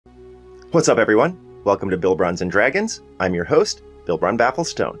What's up, everyone? Welcome to Bilbrons and Dragons. I'm your host, Bilbron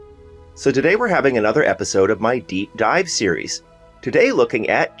Bafflestone. So today we're having another episode of my deep dive series. Today looking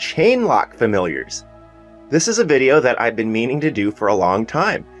at ChainLock Familiars. This is a video that I've been meaning to do for a long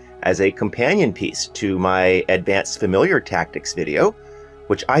time as a companion piece to my Advanced Familiar Tactics video,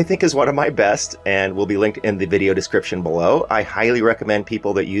 which I think is one of my best and will be linked in the video description below. I highly recommend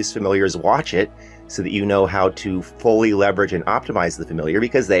people that use familiars watch it so that you know how to fully leverage and optimize the familiar,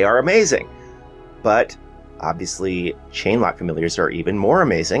 because they are amazing. But obviously ChainLock Familiars are even more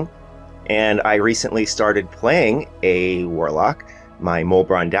amazing. And I recently started playing a Warlock, my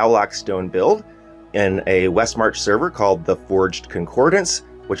Molbron Dowlock Stone build, in a Westmarch server called the Forged Concordance,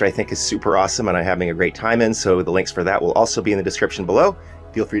 which I think is super awesome and I'm having a great time in, so the links for that will also be in the description below.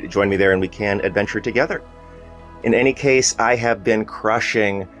 Feel free to join me there and we can adventure together. In any case, I have been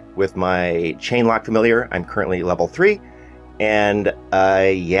crushing with my ChainLock Familiar. I'm currently level 3, and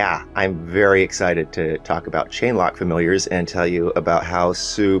yeah, I'm very excited to talk about ChainLock Familiars and tell you about how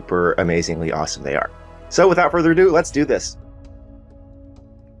super amazingly awesome they are. So without further ado, let's do this.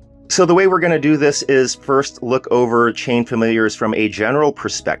 So the way we're going to do this is first look over Chain Familiars from a general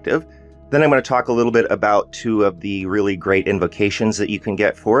perspective. Then I'm going to talk a little bit about two of the really great invocations that you can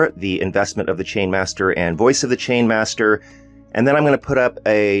get for it, the Investment of the Chainmaster and Voice of the Chainmaster. And then I'm going to put up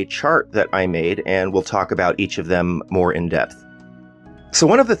a chart that I made, and we'll talk about each of them more in depth. So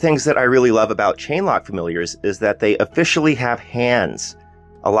one of the things that I really love about ChainLock Familiars is that they officially have hands.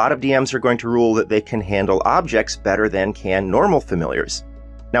 A lot of DMs are going to rule that they can handle objects better than can normal familiars.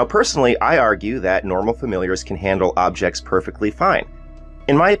 Now personally, I argue that normal familiars can handle objects perfectly fine.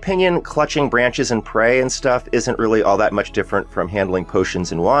 In my opinion, clutching branches and prey and stuff isn't really all that much different from handling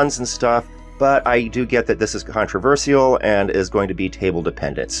potions and wands and stuff, but I do get that this is controversial and is going to be table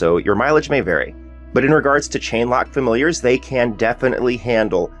dependent, so your mileage may vary. But in regards to ChainLock Familiars, they can definitely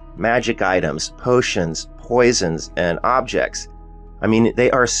handle magic items, potions, poisons, and objects. I mean, they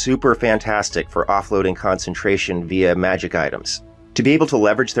are super fantastic for offloading concentration via magic items. To be able to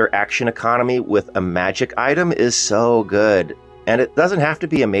leverage their action economy with a magic item is so good. And it doesn't have to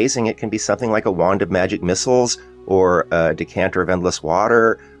be amazing. It can be something like a Wand of Magic Missiles, or a Decanter of Endless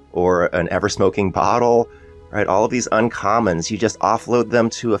Water, or an ever-smoking bottle, right? All of these uncommons, you just offload them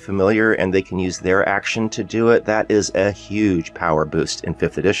to a familiar and they can use their action to do it. That is a huge power boost in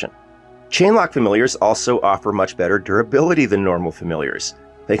 5th edition. ChainLock Familiars also offer much better durability than normal familiars.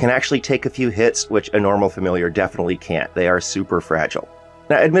 They can actually take a few hits, which a normal familiar definitely can't. They are super fragile.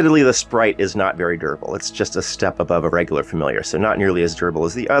 Now, admittedly, the sprite is not very durable. It's just a step above a regular familiar, so not nearly as durable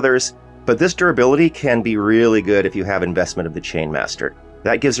as the others. But this durability can be really good if you have Investment of the Chainmaster.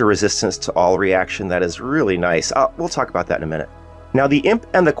 That gives a resistance to all reaction that is really nice. We'll talk about that in a minute. Now, the Imp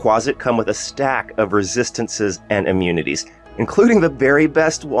and the Quasit come with a stack of resistances and immunities, including the very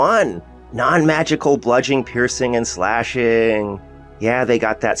best one, non-magical bludgeoning, piercing, and slashing. Yeah, they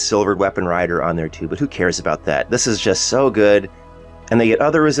got that Silvered Weapon Rider on there too, but who cares about that? This is just so good. And they get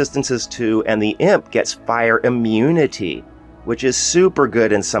other resistances too, and the Imp gets fire immunity, which is super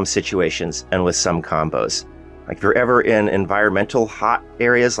good in some situations and with some combos. Like if you're ever in environmental hot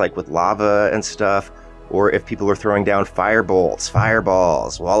areas, like with lava and stuff, or if people are throwing down fire bolts,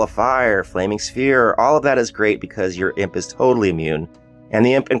 fireballs, wall of fire, flaming sphere, all of that is great because your Imp is totally immune. And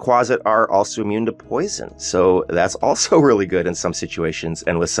the Imp and Quasit are also immune to poison, so that's also really good in some situations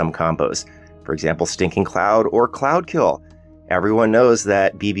and with some combos. For example, Stinking Cloud or Cloud Kill. Everyone knows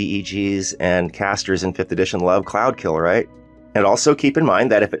that BBEGs and casters in 5th edition love Cloud Kill, right? And also keep in mind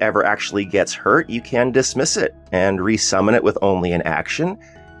that if it ever actually gets hurt, you can dismiss it and resummon it with only an action,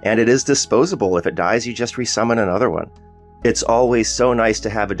 and it is disposable. If it dies, you just resummon another one. It's always so nice to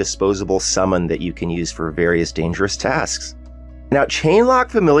have a disposable summon that you can use for various dangerous tasks. Now, ChainLock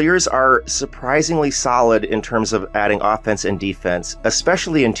Familiars are surprisingly solid in terms of adding offense and defense,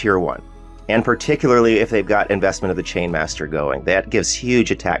 especially in Tier 1. And particularly if they've got Investment of the Chainmaster going. That gives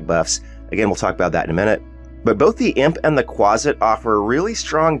huge attack buffs. Again, we'll talk about that in a minute. But both the Imp and the Quasit offer really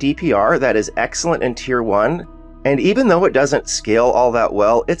strong DPR that is excellent in Tier 1. And even though it doesn't scale all that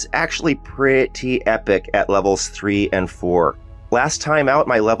well, it's actually pretty epic at levels 3 and 4. Last time out,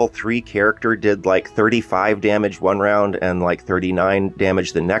 my level 3 character did like 35 damage one round and like 39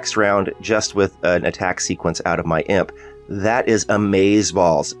 damage the next round just with an attack sequence out of my Imp. That is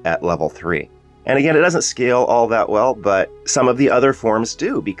amazeballs at level 3. And again, it doesn't scale all that well, but some of the other forms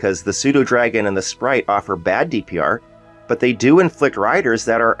do, because the Pseudo-Dragon and the Sprite offer bad DPR, but they do inflict riders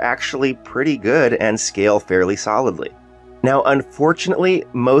that are actually pretty good and scale fairly solidly. Now, unfortunately,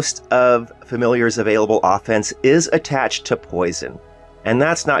 most of Familiar's available offense is attached to poison. And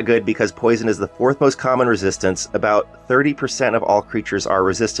that's not good because poison is the fourth most common resistance. About 30% of all creatures are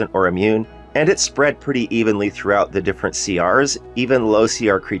resistant or immune, and it's spread pretty evenly throughout the different CRs. Even low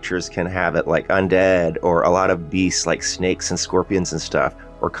CR creatures can have it, like undead, or a lot of beasts like snakes and scorpions and stuff,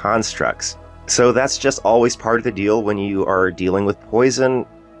 or constructs. So that's just always part of the deal when you are dealing with poison,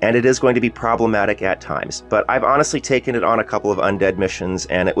 and it is going to be problematic at times. But I've honestly taken it on a couple of undead missions,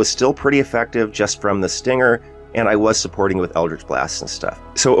 and it was still pretty effective just from the stinger, and I was supporting with Eldritch Blasts and stuff.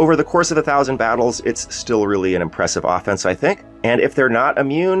 So over the course of 1,000 battles, it's still really an impressive offense, I think. And if they're not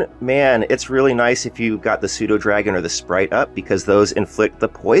immune, man, it's really nice if you got the Pseudo-Dragon or the Sprite up, because those inflict the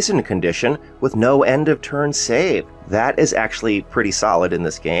poison condition with no end of turn save. That is actually pretty solid in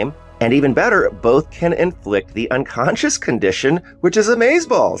this game. And even better, both can inflict the unconscious condition, which is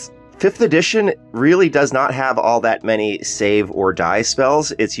amazeballs. 5th edition really does not have all that many save or die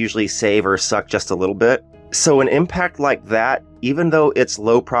spells. It's usually save or suck just a little bit. So an impact like that, even though it's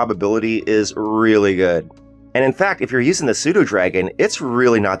low probability, is really good. And in fact, if you're using the Pseudo-Dragon, it's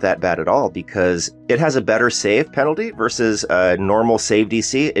really not that bad at all because it has a better save penalty versus a normal save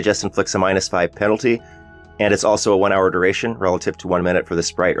DC. It just inflicts a -5 penalty, and it's also a 1 hour duration relative to 1 minute for the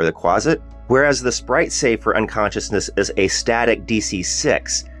Sprite or the Quasit. Whereas the Sprite save for unconsciousness is a static DC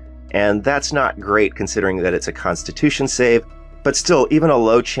 6, and that's not great considering that it's a Constitution save. But still, even a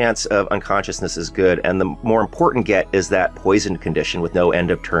low chance of unconsciousness is good, and the more important get is that poison condition with no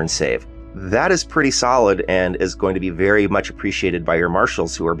end of turn save. That is pretty solid and is going to be very much appreciated by your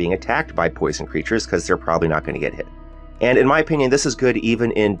marshals who are being attacked by poison creatures because they're probably not going to get hit. And in my opinion, this is good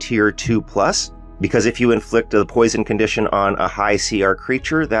even in tier 2+, because if you inflict the poison condition on a high CR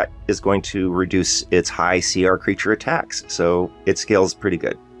creature, that is going to reduce its high CR creature attacks, so it scales pretty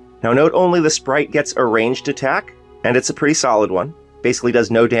good. Now note only the Sprite gets a ranged attack, and it's a pretty solid one. Basically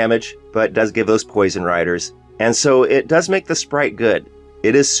does no damage, but does give those poison riders. And so it does make the Sprite good.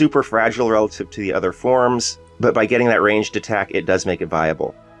 It is super fragile relative to the other forms, but by getting that ranged attack, it does make it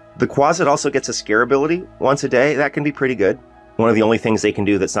viable. The Quasit also gets a scare ability once a day. That can be pretty good. One of the only things they can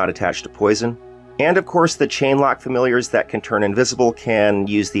do that's not attached to poison. And of course, the ChainLock Familiars that can turn invisible can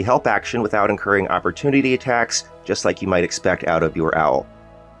use the help action without incurring opportunity attacks, just like you might expect out of your Owl.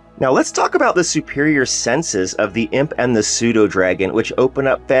 Now let's talk about the superior senses of the Imp and the Pseudo-Dragon, which open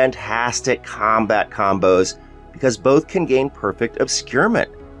up fantastic combat combos because both can gain perfect obscurement.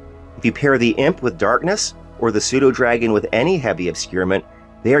 If you pair the Imp with Darkness or the Pseudo-Dragon with any heavy obscurement,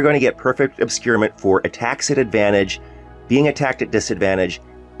 they are going to get perfect obscurement for attacks at advantage, being attacked at disadvantage,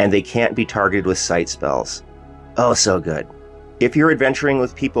 and they can't be targeted with sight spells. Oh, so good. If you're adventuring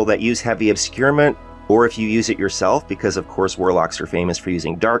with people that use heavy obscurement, or if you use it yourself, because of course Warlocks are famous for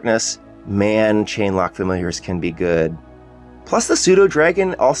using Darkness, man, ChainLock Familiars can be good. Plus the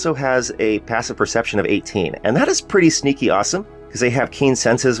Pseudo-Dragon also has a passive perception of 18, and that is pretty sneaky awesome, because they have keen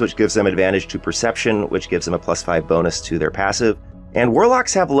senses, which gives them advantage to perception, which gives them a +5 bonus to their passive. And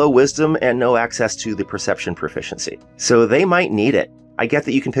Warlocks have low wisdom and no access to the perception proficiency, so they might need it. I get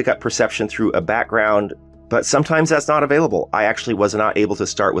that you can pick up perception through a background, but sometimes that's not available. I actually was not able to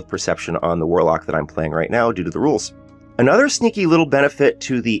start with perception on the Warlock that I'm playing right now due to the rules. Another sneaky little benefit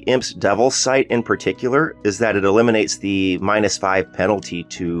to the Imp's Devil Sight in particular is that it eliminates the -5 penalty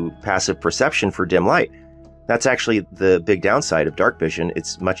to passive perception for dim light. That's actually the big downside of dark vision.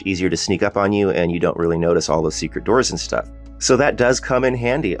 It's much easier to sneak up on you and you don't really notice all those secret doors and stuff. So that does come in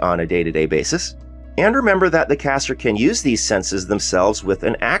handy on a day-to-day basis. And remember that the caster can use these senses themselves with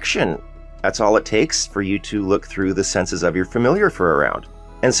an action. That's all it takes for you to look through the senses of your familiar for a round.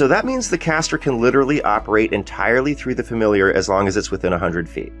 And so that means the caster can literally operate entirely through the familiar as long as it's within 100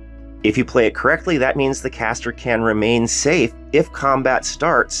 feet. If you play it correctly, that means the caster can remain safe if combat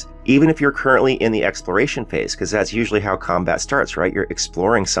starts, even if you're currently in the exploration phase, because that's usually how combat starts, right? You're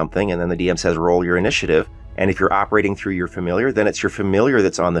exploring something and then the DM says roll your initiative. And if you're operating through your familiar, then it's your familiar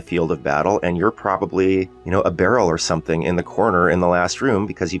that's on the field of battle, and you're probably, a barrel or something in the corner in the last room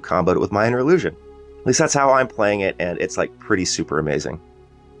because you comboed it with minor illusion. At least that's how I'm playing it, and it's like pretty super amazing.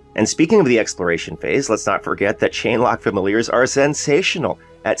 And speaking of the exploration phase, let's not forget that ChainLock Familiars are sensational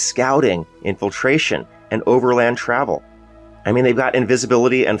at scouting, infiltration, and overland travel. I mean, they've got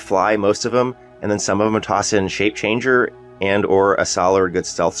invisibility and fly, most of them, and then some of them toss in Shape Changer and or a solid or good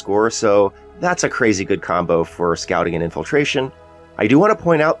stealth score, so that's a crazy good combo for scouting and infiltration. I do want to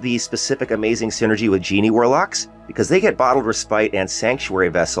point out the specific amazing synergy with Genie Warlocks, because they get Bottled Respite and Sanctuary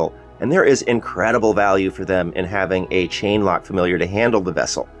Vessel, and there is incredible value for them in having a ChainLock Familiar to handle the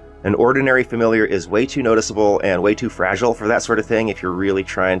vessel. An ordinary familiar is way too noticeable and way too fragile for that sort of thing if you're really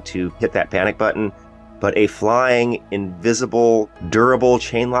trying to hit that panic button, but a flying, invisible, durable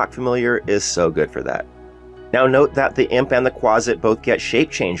ChainLock Familiar is so good for that. Now note that the Imp and the Quasit both get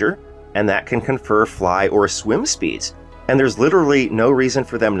Shape Changer, and that can confer fly or swim speeds. And there's literally no reason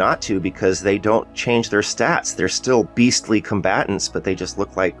for them not to, because they don't change their stats. They're still beastly combatants, but they just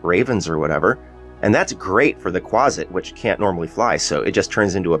look like ravens or whatever. And that's great for the Quasit, which can't normally fly, so it just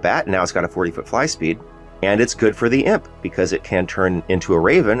turns into a bat, and now it's got a 40-foot fly speed. And it's good for the Imp, because it can turn into a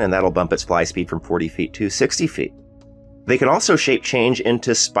raven, and that'll bump its fly speed from 40 feet to 60 feet. They can also shape change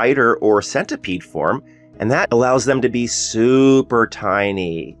into spider or centipede form, and that allows them to be super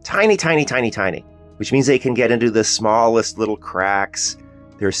tiny. Tiny, tiny, tiny, tiny. Which means they can get into the smallest little cracks.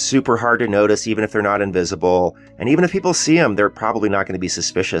 They're super hard to notice, even if they're not invisible. And even if people see them, they're probably not going to be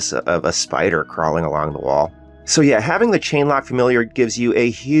suspicious of a spider crawling along the wall. So yeah, having the ChainLock Familiar gives you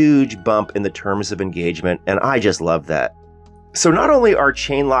a huge bump in the terms of engagement, and I just love that. So not only are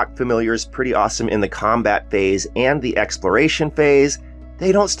ChainLock Familiars pretty awesome in the combat phase and the exploration phase,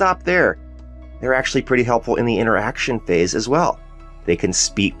 they don't stop there. They're actually pretty helpful in the interaction phase as well. They can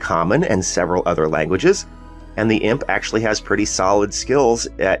speak Common and several other languages, and the Imp actually has pretty solid skills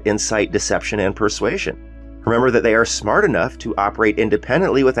at insight, deception, and persuasion. Remember that they are smart enough to operate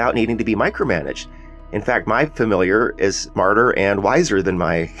independently without needing to be micromanaged. In fact, my familiar is smarter and wiser than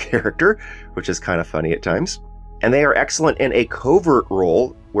my character, which is kind of funny at times. And they are excellent in a covert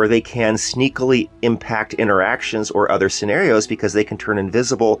role where they can sneakily impact interactions or other scenarios because they can turn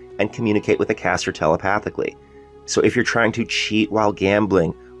invisible and communicate with the caster telepathically. So if you're trying to cheat while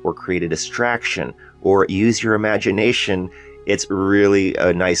gambling, or create a distraction, or use your imagination, it's really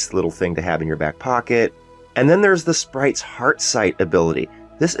a nice little thing to have in your back pocket. And then there's the Sprite's Heart Sight ability.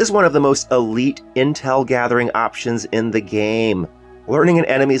 This is one of the most elite intel gathering options in the game. Learning an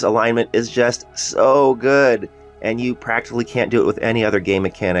enemy's alignment is just so good, and you practically can't do it with any other game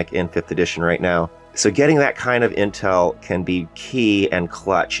mechanic in 5th edition right now. So getting that kind of intel can be key and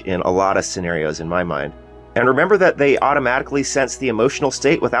clutch in a lot of scenarios in my mind. And remember that they automatically sense the emotional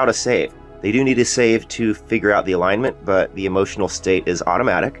state without a save. They do need a save to figure out the alignment, but the emotional state is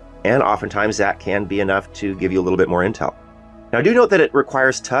automatic, and oftentimes that can be enough to give you a little bit more intel. Now do note that it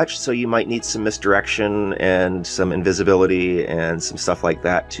requires touch, so you might need some misdirection and some invisibility and some stuff like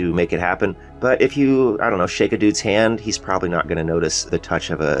that to make it happen. But if you, I don't know, shake a dude's hand, he's probably not going to notice the touch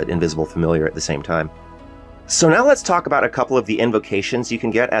of an invisible familiar at the same time. So now let's talk about a couple of the invocations you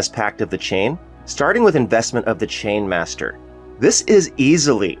can get as Pact of the Chain. Starting with Investment of the Chain Master. This is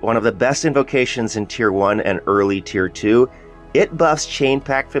easily one of the best invocations in Tier 1 and early Tier 2. It buffs Chain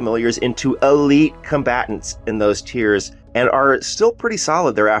Pact Familiars into elite combatants in those tiers and are still pretty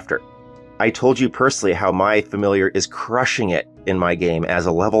solid thereafter. I told you personally how my familiar is crushing it in my game as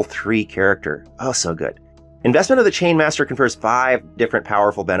a level 3 character. Oh, so good. Investment of the Chain Master confers 5 different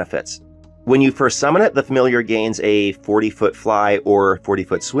powerful benefits. When you first summon it, the familiar gains a 40-foot fly or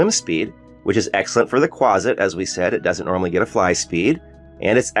 40-foot swim speed, which is excellent for the Quasit. As we said, it doesn't normally get a fly speed.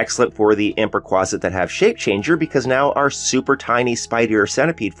 And it's excellent for the Imp or Quasit that have Shape Changer, because now our super tiny spider or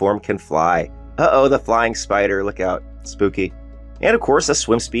centipede form can fly. Uh-oh, the flying spider, look out, spooky. And of course, a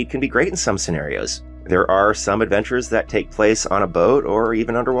swim speed can be great in some scenarios. There are some adventures that take place on a boat or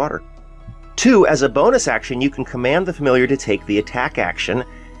even underwater. 2, as a bonus action, you can command the familiar to take the attack action,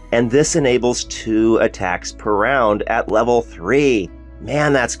 and this enables 2 attacks per round at level 3.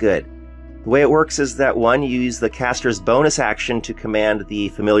 Man, that's good. The way it works is that 1, you use the caster's bonus action to command the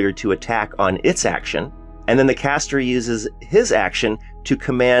familiar to attack on its action, and then the caster uses his action to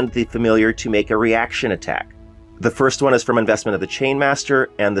command the familiar to make a reaction attack. The first one is from Investment of the Chain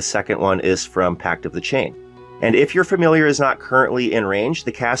Master, and the second one is from Pact of the Chain. And if your familiar is not currently in range,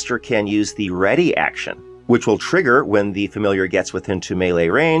 the caster can use the Ready action, which will trigger when the familiar gets within to melee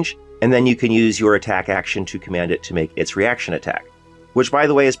range, and then you can use your attack action to command it to make its reaction attack. Which, by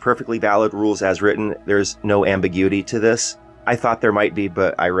the way, is perfectly valid rules as written. There's no ambiguity to this. I thought there might be,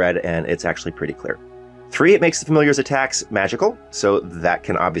 but I read and it's actually pretty clear. 3, it makes the familiar's attacks magical, so that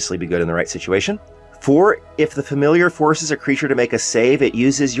can obviously be good in the right situation. 4, if the familiar forces a creature to make a save, it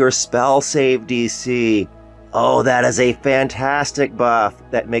uses your spell save DC. Oh, that is a fantastic buff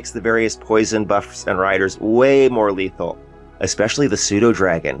that makes the various poison buffs and riders way more lethal. Especially the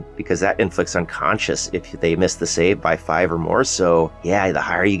pseudo-dragon, because that inflicts unconscious if they miss the save by 5 or more. So yeah, the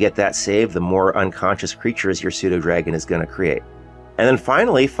higher you get that save, the more unconscious creatures your pseudo-dragon is going to create. And then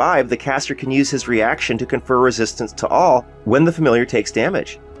finally, 5, the caster can use his reaction to confer resistance to all when the familiar takes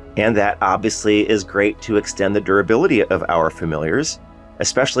damage. And that obviously is great to extend the durability of our familiars,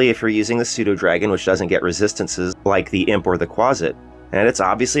 especially if you're using the pseudo-dragon, which doesn't get resistances like the Imp or the Quasit. And it's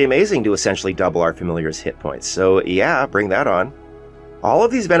obviously amazing to essentially double our familiar's hit points. So yeah, bring that on. All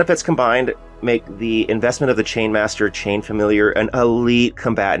of these benefits combined make the Investment of the Chain Master Chain Familiar an elite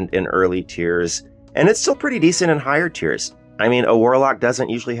combatant in early tiers. And it's still pretty decent in higher tiers. I mean, a Warlock doesn't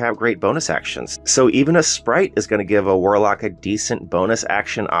usually have great bonus actions, so even a Sprite is going to give a Warlock a decent bonus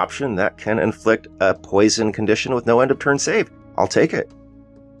action option that can inflict a poison condition with no end of turn save. I'll take it.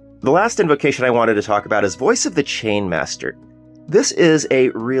 The last invocation I wanted to talk about is Voice of the Chainmaster. This is a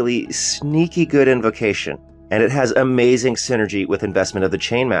really sneaky good invocation, and it has amazing synergy with Investment of the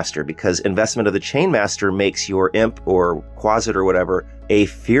Chainmaster, because Investment of the Chainmaster makes your Imp or Quasit or whatever a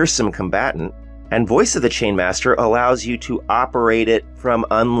fearsome combatant, and Voice of the Chainmaster allows you to operate it from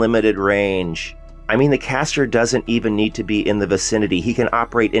unlimited range. I mean, the caster doesn't even need to be in the vicinity. He can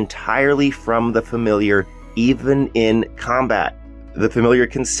operate entirely from the familiar, even in combat. The familiar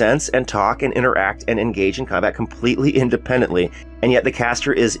can sense and talk and interact and engage in combat completely independently, and yet the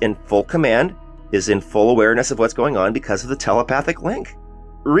caster is in full command, is in full awareness of what's going on because of the telepathic link.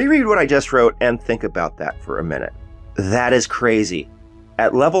 Reread what I just wrote and think about that for a minute. That is crazy.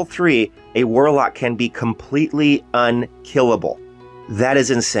 At level 3, a Warlock can be completely unkillable. That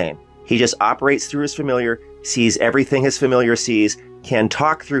is insane. He just operates through his familiar, sees everything his familiar sees, can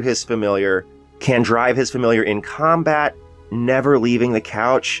talk through his familiar, can drive his familiar in combat, never leaving the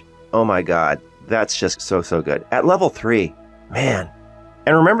couch. Oh my god, that's just so good. At level 3, man.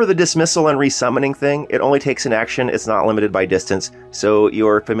 And remember the dismissal and resummoning thing? It only takes an action, it's not limited by distance, so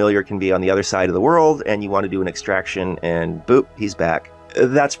your familiar can be on the other side of the world and you want to do an extraction and boop, he's back.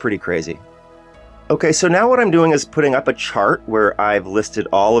 That's pretty crazy. Okay, so now what I'm doing is putting up a chart where I've listed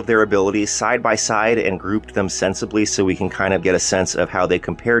all of their abilities side by side and grouped them sensibly so we can kind of get a sense of how they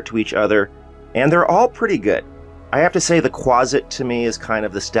compare to each other. And they're all pretty good. I have to say the Quasit to me is kind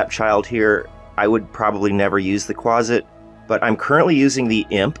of the stepchild here. I would probably never use the Quasit, but I'm currently using the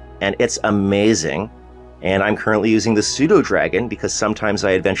Imp, and it's amazing. And I'm currently using the Pseudo-Dragon because sometimes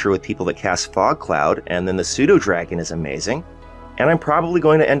I adventure with people that cast Fog Cloud, and then the Pseudo-Dragon is amazing. And I'm probably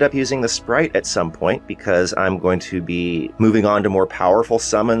going to end up using the Sprite at some point because I'm going to be moving on to more powerful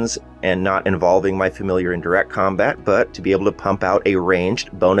summons and not involving my familiar in direct combat, but to be able to pump out a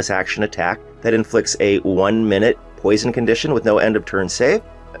ranged bonus action attack that inflicts a 1-minute poison condition with no end of turn save.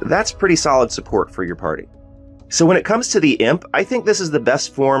 That's pretty solid support for your party. So when it comes to the Imp, I think this is the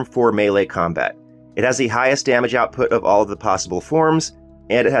best form for melee combat. It has the highest damage output of all of the possible forms,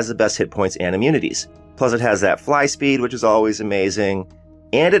 and it has the best hit points and immunities. Plus it has that fly speed, which is always amazing.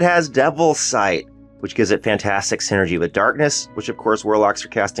 And it has Devil's Sight, which gives it fantastic synergy with Darkness, which of course Warlocks are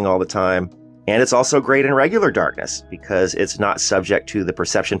casting all the time. And it's also great in regular Darkness, because it's not subject to the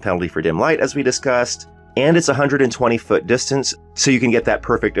perception penalty for dim light, as we discussed. And it's 120-foot distance, so you can get that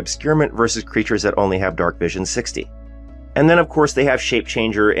perfect obscurement versus creatures that only have Dark Vision 60. And then of course they have Shape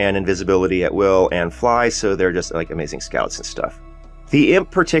Changer and Invisibility at will and Fly, so they're just like amazing scouts and stuff. The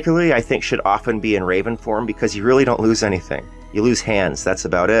Imp particularly, I think, should often be in Raven form because you really don't lose anything. You lose hands, that's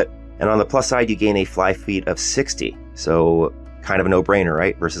about it. And on the plus side, you gain a fly speed of 60. So kind of a no-brainer,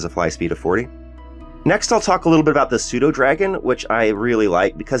 right? Versus a fly speed of 40. Next, I'll talk a little bit about the Pseudo-Dragon, which I really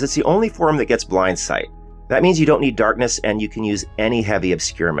like because it's the only form that gets Blind Sight. That means you don't need Darkness and you can use any heavy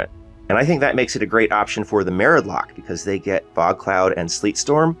obscurement. And I think that makes it a great option for the Meridlock because they get Fog Cloud and Sleet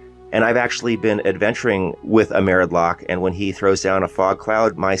Storm. And I've actually been adventuring with a Meridlock, and when he throws down a Fog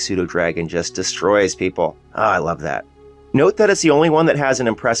Cloud, my Pseudo-Dragon just destroys people. Oh, I love that. Note that it's the only one that has an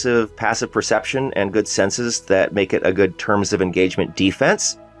impressive passive perception and good senses that make it a good terms of engagement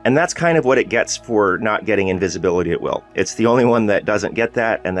defense, and that's kind of what it gets for not getting invisibility at will. It's the only one that doesn't get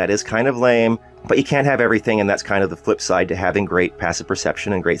that, and that is kind of lame, but you can't have everything, and that's kind of the flip side to having great passive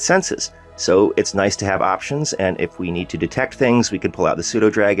perception and great senses. So it's nice to have options, and if we need to detect things, we can pull out the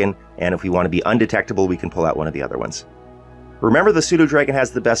Pseudo-Dragon, and if we want to be undetectable, we can pull out one of the other ones. Remember, the Pseudo-Dragon has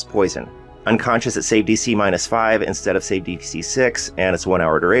the best poison. Unconscious at save DC -5 instead of save DC 6, and it's 1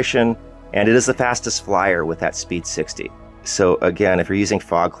 hour duration, and it is the fastest flyer with that speed 60. So again, if you're using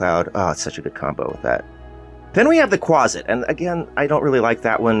Fog Cloud, oh, it's such a good combo with that. Then we have the Quasit, and again, I don't really like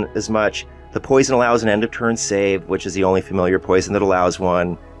that one as much. The poison allows an end of turn save, which is the only familiar poison that allows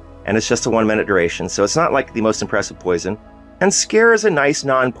one. And it's just a 1-minute duration, so it's not like the most impressive poison. And Scare is a nice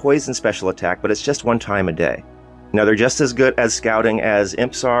non-poison special attack, but it's just 1 time a day. Now they're just as good as scouting as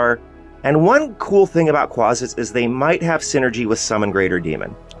Imps are, and one cool thing about Quasits is they might have synergy with Summon Greater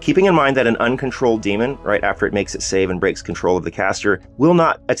Demon. Keeping in mind that an uncontrolled demon, right after it makes it save and breaks control of the caster, will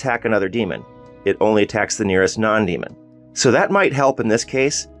not attack another demon. It only attacks the nearest non-demon. So that might help in this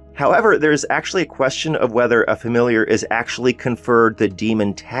case. However, there's actually a question of whether a familiar is actually conferred the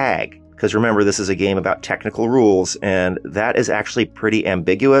demon tag. Because remember, this is a game about technical rules, and that is actually pretty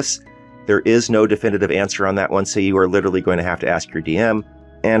ambiguous. There is no definitive answer on that one, so you are literally going to have to ask your DM.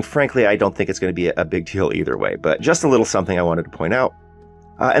 And frankly, I don't think it's going to be a big deal either way, but just a little something I wanted to point out.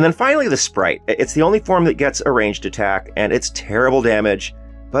 And then finally, the Sprite. It's the only form that gets a ranged attack, and it's terrible damage,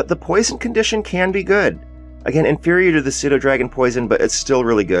 but the poison condition can be good. Again, inferior to the Pseudo-Dragon Poison, but it's still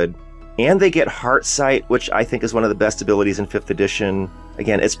really good. And they get Heart Sight, which I think is one of the best abilities in 5th edition.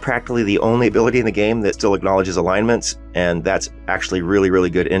 Again, it's practically the only ability in the game that still acknowledges alignments, and that's actually really, really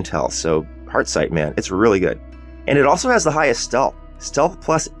good intel. So Heart Sight, man, it's really good. And it also has the highest stealth. Stealth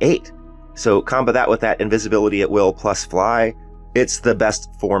plus 8. So combo that with that invisibility at will plus fly. It's the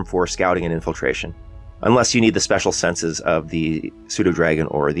best form for scouting and infiltration. Unless you need the special senses of the Pseudo-Dragon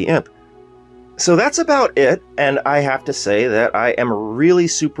or the Imp. So that's about it, and I have to say that I am really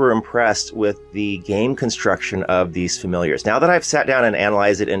super impressed with the game construction of these familiars. Now that I've sat down and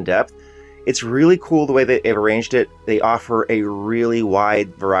analyzed it in depth, it's really cool the way they've arranged it. They offer a really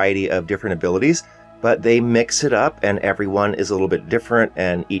wide variety of different abilities, but they mix it up, and everyone is a little bit different,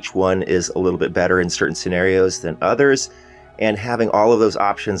 and each one is a little bit better in certain scenarios than others. And having all of those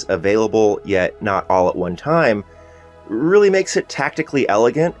options available, yet not all at one time, really makes it tactically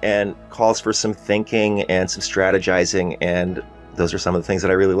elegant and calls for some thinking and some strategizing, and those are some of the things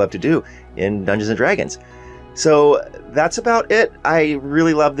that I really love to do in Dungeons & Dragons. So that's about it. I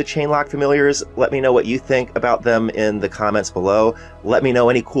really love the ChainLock Familiars. Let me know what you think about them in the comments below. Let me know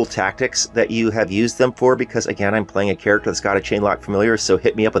any cool tactics that you have used them for, because again, I'm playing a character that's got a ChainLock Familiar, so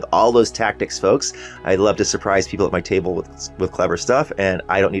hit me up with all those tactics, folks. I'd love to surprise people at my table with clever stuff, and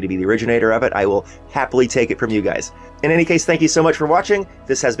I don't need to be the originator of it. I will happily take it from you guys. In any case, thank you so much for watching.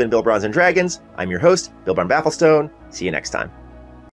 This has been Bill Bronze and Dragons. I'm your host, Bill Barn Bafflestone. See you next time.